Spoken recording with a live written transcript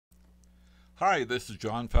Hi, this is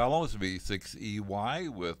John Fallows, V6EY,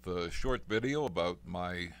 with a short video about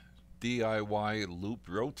my DIY loop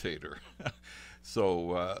rotator.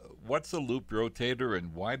 What's a loop rotator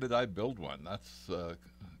and why did I build one? That's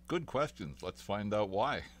good questions. Let's find out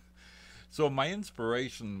why. So, my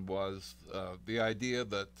inspiration was the idea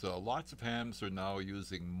that lots of hams are now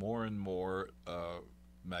using more and more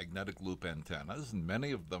magnetic loop antennas, and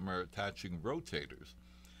many of them are attaching rotators.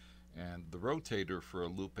 And the rotator for a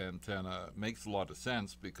loop antenna makes a lot of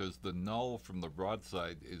sense because the null from the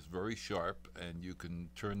broadside is very sharp and you can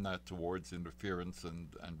turn that towards interference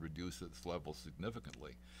and reduce its level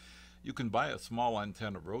significantly. You can buy a small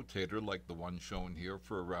antenna rotator like the one shown here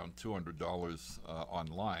for around $200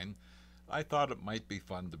 online. I thought it might be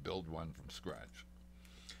fun to build one from scratch.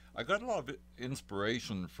 I got a lot of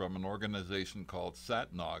inspiration from an organization called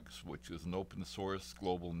SatNogs, which is an open source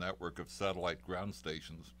global network of satellite ground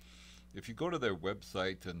stations. If you go to their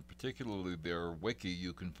website, and particularly their wiki,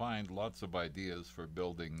 you can find lots of ideas for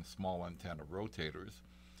building small antenna rotators.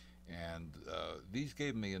 And these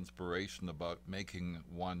gave me inspiration about making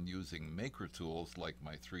one using maker tools like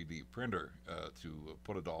my 3D printer to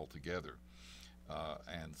put it all together.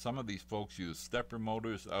 And some of these folks use stepper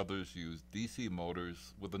motors, others use DC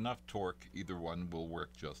motors. With enough torque, either one will work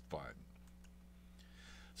just fine.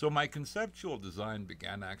 So my conceptual design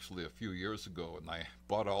began actually a few years ago, and I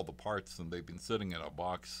bought all the parts and they've been sitting in a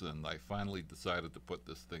box, and I finally decided to put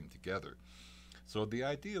this thing together. So the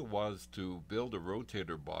idea was to build a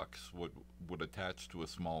rotator box would attach to a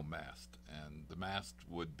small mast, and the mast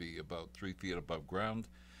would be about 3 feet above ground,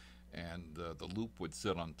 and the loop would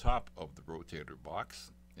sit on top of the rotator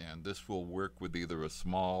box. And this will work with either a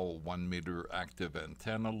small 1 meter active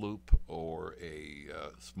antenna loop or a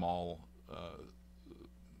small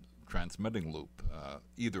transmitting loop.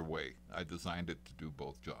 Either way, I designed it to do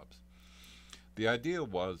both jobs. The idea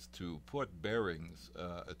was to put bearings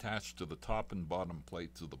attached to the top and bottom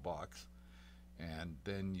plates of the box, and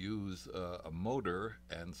then use a motor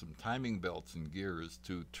and some timing belts and gears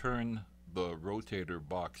to turn the rotator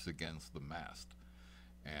box against the mast,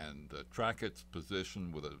 and track its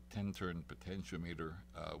position with a 10-turn potentiometer,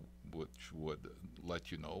 which would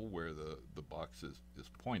let you know where the box is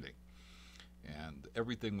pointing. And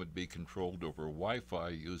everything would be controlled over Wi-Fi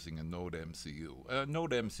using a Node MCU. A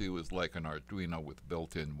Node MCU is like an Arduino with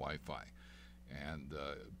built-in Wi-Fi. And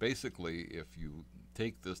basically, if you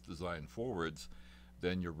take this design forwards,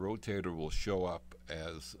 then your rotator will show up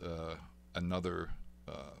as another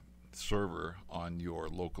server on your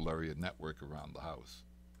local area network around the house.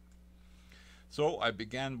 So I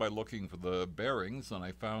began by looking for the bearings, and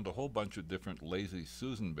I found a whole bunch of different Lazy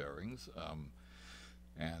Susan bearings.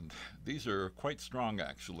 And these are quite strong,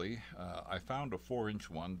 actually. I found a 4-inch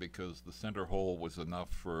one because the center hole was enough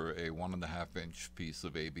for a 1.5-inch piece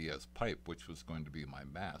of ABS pipe, which was going to be my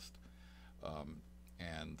mast.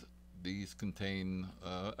 And these contain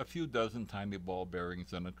a few dozen tiny ball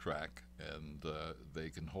bearings and a track, and they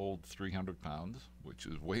can hold 300 pounds, which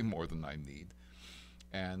is way more than I need.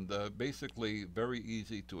 And basically very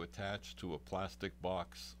easy to attach to a plastic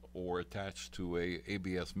box or attach to a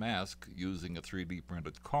ABS mask using a 3D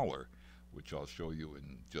printed collar, which I'll show you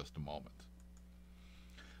in just a moment.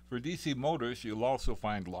 For DC motors, you'll also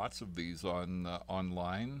find lots of these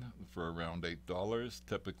online for around $8,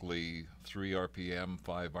 typically 3 RPM,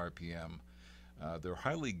 5 RPM. They're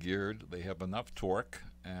highly geared, they have enough torque,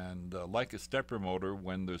 and like a stepper motor,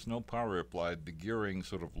 when there's no power applied, the gearing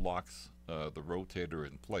sort of locks the rotator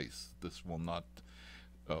in place. This will not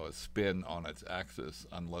spin on its axis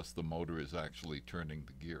unless the motor is actually turning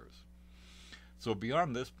the gears. So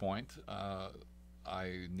beyond this point,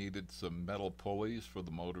 I needed some metal pulleys for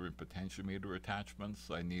the motor and potentiometer attachments.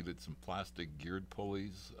 I needed some plastic geared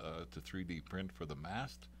pulleys to 3D print for the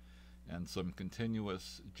mast, and some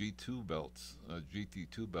continuous GT2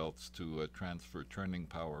 belts to transfer turning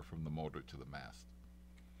power from the motor to the mast.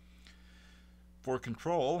 For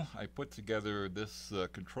control, I put together this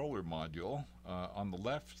controller module. On the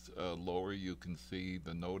left lower, you can see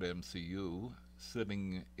the Node MCU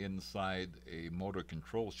sitting inside a motor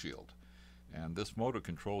control shield. And this motor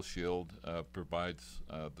control shield provides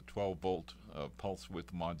the 12-volt pulse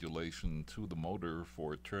width modulation to the motor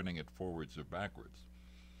for turning it forwards or backwards.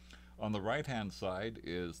 On the right-hand side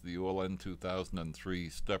is the ULN 2003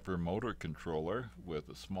 stepper motor controller with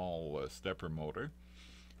a small stepper motor.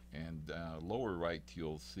 And lower right,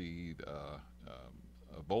 you'll see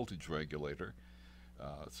a voltage regulator.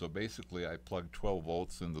 So basically, I plugged 12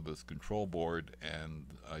 volts into this control board, and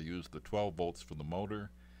I used the 12 volts for the motor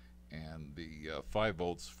and the 5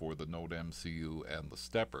 volts for the Node MCU and the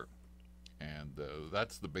stepper. And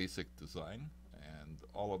that's the basic design. And and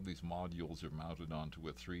all of these modules are mounted onto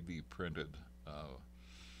a 3D printed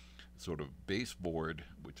sort of baseboard,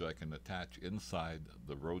 which I can attach inside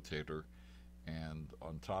the rotator, and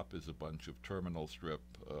on top is a bunch of terminal strip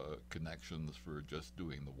connections for just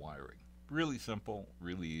doing the wiring. Really simple,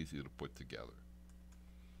 really easy to put together.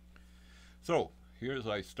 So here's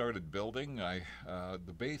I started building.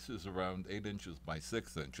 The base is around 8 inches by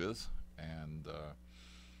 6 inches, and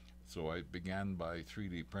so I began by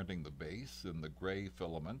 3D printing the base in the gray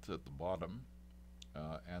filament at the bottom,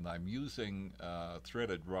 and I'm using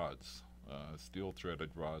threaded rods, steel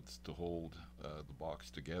threaded rods, to hold the box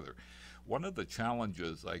together. One of the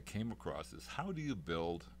challenges I came across is, how do you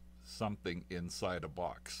build something inside a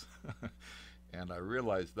box? And I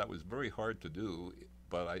realized that was very hard to do,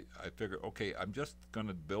 but I figured, okay, I'm just going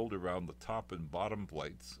to build around the top and bottom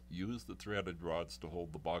plates, use the threaded rods to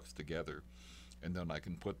hold the box together, and then I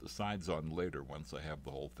can put the sides on later once I have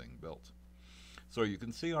the whole thing built. So you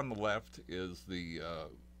can see on the left is the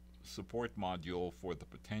support module for the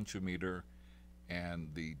potentiometer and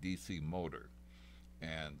the DC motor.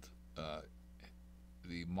 And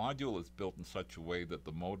the module is built in such a way that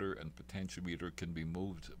the motor and potentiometer can be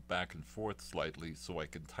moved back and forth slightly, so I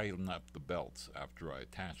can tighten up the belts after I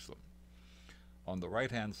attach them. On the right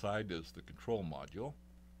hand side is the control module,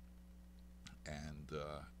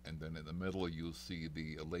 and then in the middle you'll see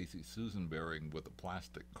the Lazy Susan bearing with a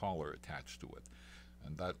plastic collar attached to it,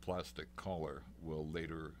 and that plastic collar will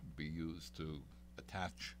later be used to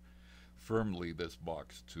attach firmly this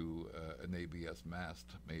box to an ABS mast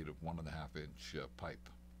made of 1.5 inch pipe.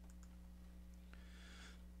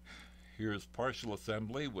 Here's partial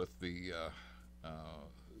assembly with the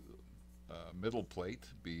middle plate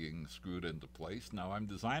being screwed into place. Now I'm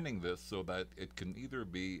designing this so that it can either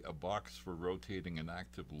be a box for rotating an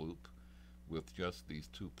active loop with just these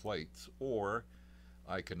 2 plates, or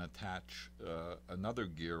I can attach another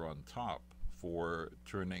gear on top for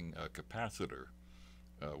turning a capacitor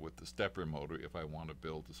with the stepper motor if I want to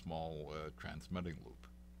build a small transmitting loop.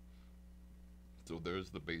 So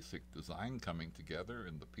there's the basic design coming together,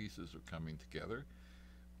 and the pieces are coming together.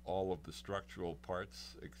 All of the structural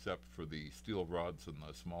parts, except for the steel rods and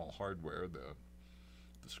the small hardware, the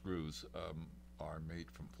screws, are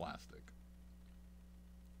made from plastic.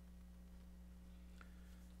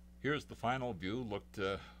 Here's the final view,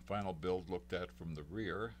 final build looked at from the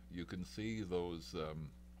rear. You can see those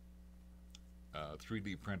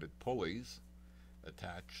 3D printed pulleys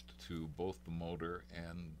attached to both the motor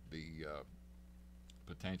and the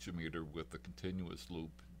potentiometer with the continuous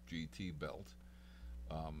loop GT belt.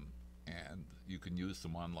 And you can use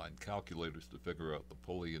some online calculators to figure out the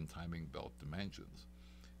pulley and timing belt dimensions.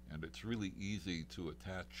 And it's really easy to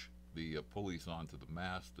attach the pulleys onto the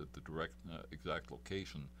mast at the exact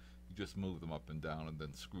location. You just move them up and down and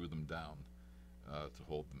then screw them down to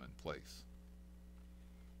hold them in place.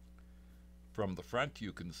 From the front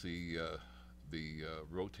you can see the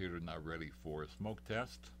rotator now ready for a smoke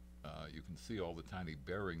test. You can see all the tiny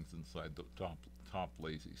bearings inside the top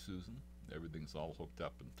Lazy Susan. Everything's all hooked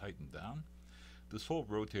up and tightened down. This whole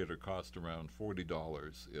rotator cost around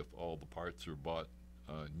 $40 if all the parts are bought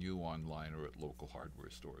new online or at local hardware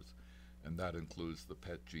stores, and that includes the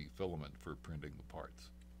PETG filament for printing the parts.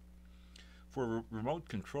 For remote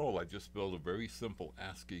control, I just built a very simple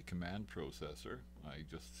ASCII command processor. I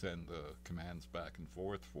just send the commands back and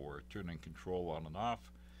forth for turning control on and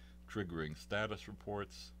off, triggering status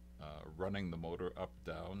reports, running the motor up,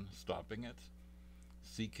 down, stopping it,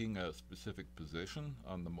 seeking a specific position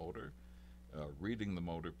on the motor, reading the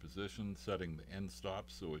motor position, setting the end stop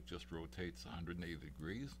so it just rotates 180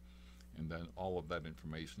 degrees, and then all of that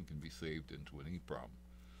information can be saved into an EEPROM.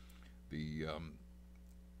 The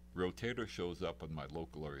rotator shows up on my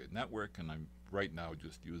local area network, and I'm right now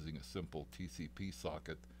just using a simple TCP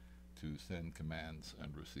socket to send commands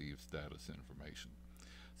and receive status information.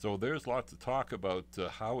 So there's lots to talk about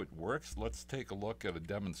how it works. Let's take a look at a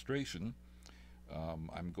demonstration.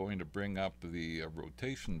 I'm going to bring up the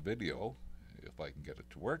rotation video, if I can get it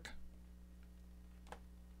to work.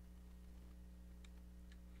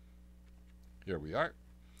 Here we are.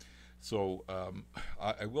 So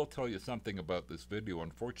I will tell you something about this video.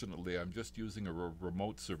 Unfortunately, I'm just using a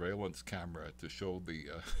remote surveillance camera to show the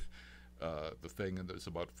thing, and there's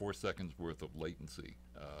about 4 seconds worth of latency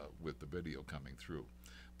with the video coming through.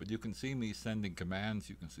 But you can see me sending commands.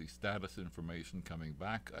 You can see status information coming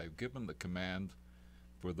back. I've given the command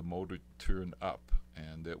for the motor to turn up,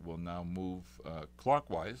 and it will now move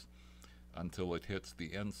clockwise until it hits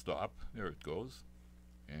the end stop. There it goes.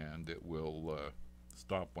 And it will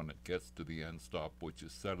stop when it gets to the end stop, which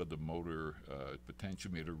is set at the motor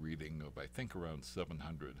potentiometer reading of, I think, around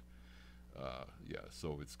 700 Yeah,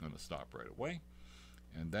 so it's going to stop right away.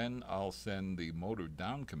 And then I'll send the motor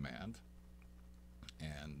down command,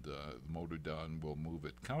 and the motor down will move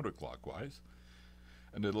it counterclockwise,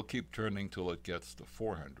 and it'll keep turning till it gets to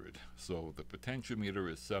 400. So the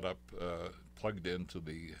potentiometer is set up, plugged into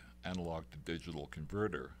the analog to digital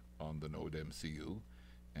converter on the Node MCU,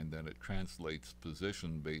 and then it translates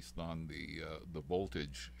position based on the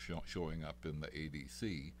voltage showing up in the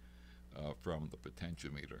ADC from the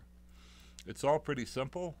potentiometer. It's all pretty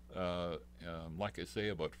simple. Like I say,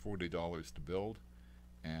 about $40 to build,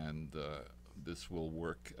 and this will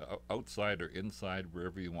work outside or inside,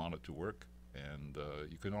 wherever you want it to work. And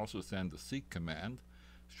you can also send the seek command.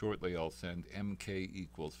 Shortly I'll send mk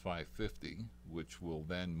equals 550, which will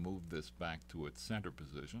then move this back to its center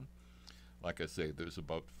position. Like I say, there's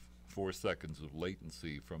about 4 seconds of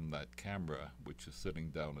latency from that camera, which is sitting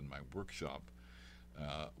down in my workshop,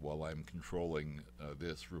 while I'm controlling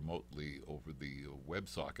this remotely over the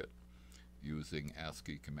WebSocket using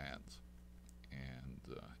ASCII commands.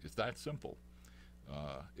 And it's that simple.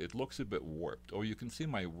 It looks a bit warped. Oh, you can see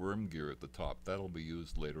my worm gear at the top. That'll be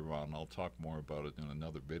used later on. I'll talk more about it in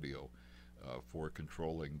another video for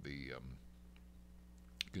controlling the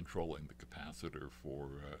capacitor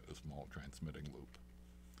for a small transmitting loop.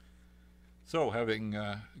 So, having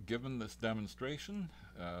given this demonstration,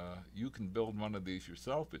 you can build one of these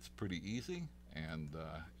yourself. It's pretty easy and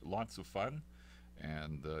lots of fun.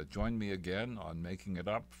 And join me again on Making It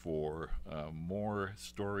Up for more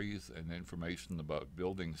stories and information about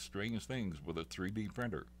building strange things with a 3D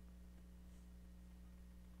printer.